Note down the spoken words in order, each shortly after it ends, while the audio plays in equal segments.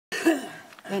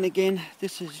Then again,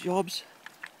 this is Yobs.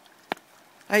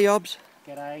 Hey Yobs.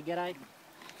 G'day, g'day.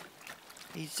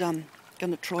 He's going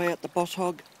to try out the boss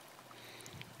hog.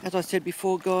 As I said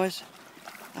before, guys,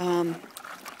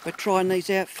 we're trying these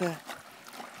out for...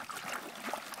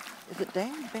 Is it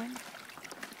Dan? Ben?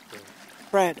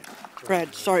 Brad.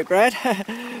 Sorry, Brad.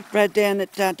 Brad down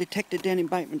at Detector down in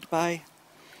Bateman's Bay.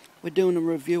 We're doing a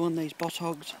review on these boss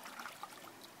hogs.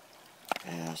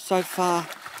 So far,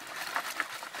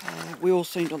 we all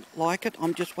seem to like it.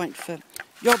 I'm just waiting for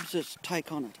Yobs'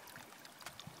 take on it.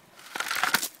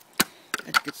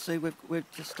 As you can see,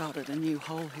 we've just started a new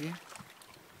hole here.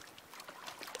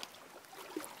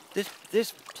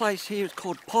 This place here is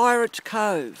called Pirates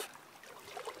Cove.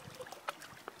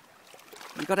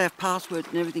 You've got to have passwords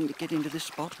and everything to get into this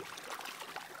spot.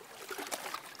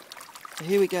 So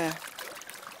here we go.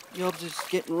 Yobs is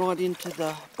getting right into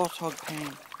the boss hog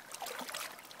pan.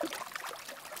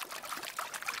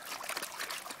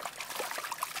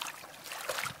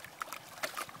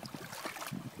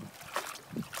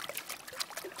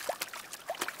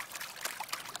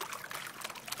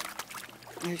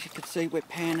 As you can see, we're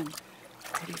panning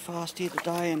pretty fast here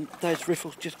today, and those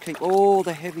riffles just keep all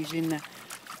the heavies in the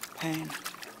pan.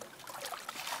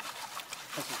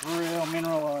 This is real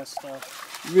mineralised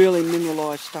stuff. Really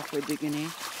mineralised stuff we're digging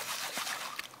here.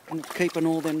 And it's keeping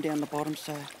all them down the bottom,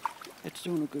 so it's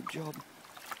doing a good job.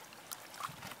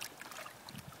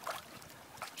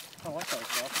 I like those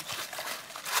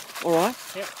riffles. Alright?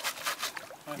 Yep.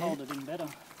 They hold it in better.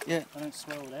 Yeah. They don't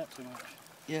swell it out too much.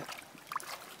 Yeah.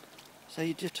 So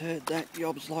you just heard that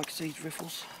Yobs likes these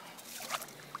riffles.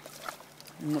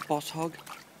 And the boss hog.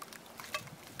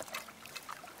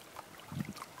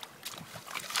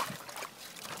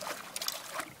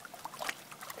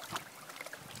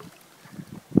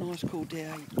 Nice cool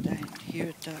day down here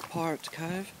at Pirates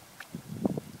Cove.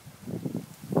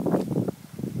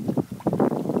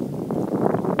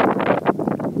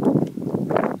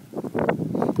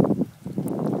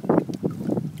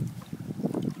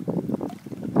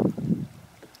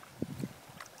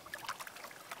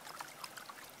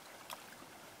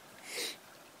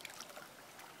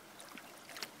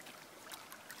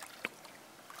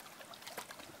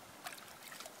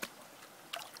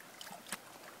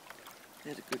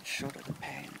 There's a good shot of the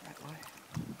pan that way.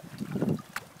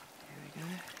 Here we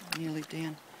go, nearly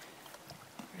down,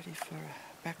 ready for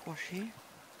a backwash here.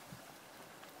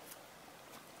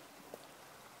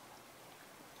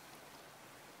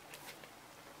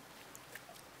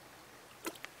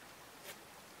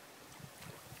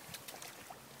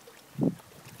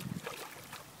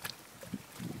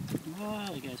 Oh,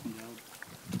 there goes my gold.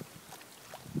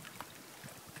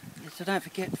 Yeah, so don't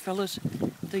forget, fellas,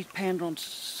 these pans are on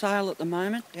sale at the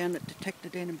moment down at Detector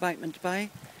down in Bateman's Bay.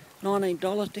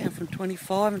 $19 down from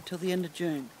 $25 until the end of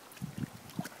June.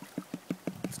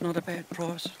 It's not a bad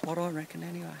price, what I reckon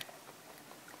anyway.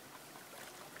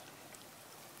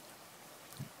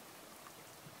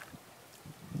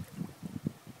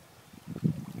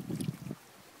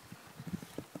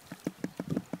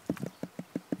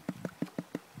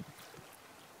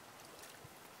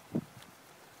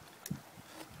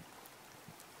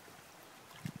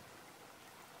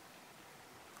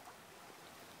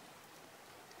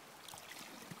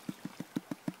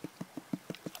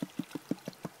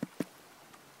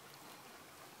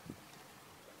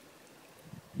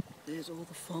 There's all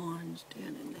the fines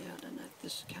down in there. I don't know if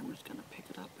this camera's going to pick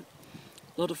it up, but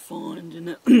a lot of fines in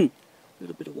it. A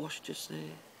little bit of wash just there.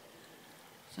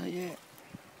 So yeah,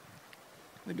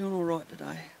 we're doing all right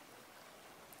today.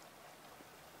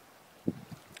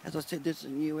 As I said, this is a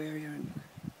new area and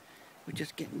we're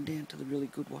just getting down to the really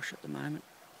good wash at the moment.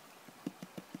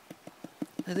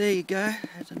 So there you go.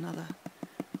 There's another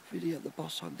video of the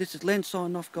boss hog. This is Len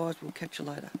signing off, guys. We'll catch you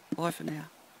later. Bye for now.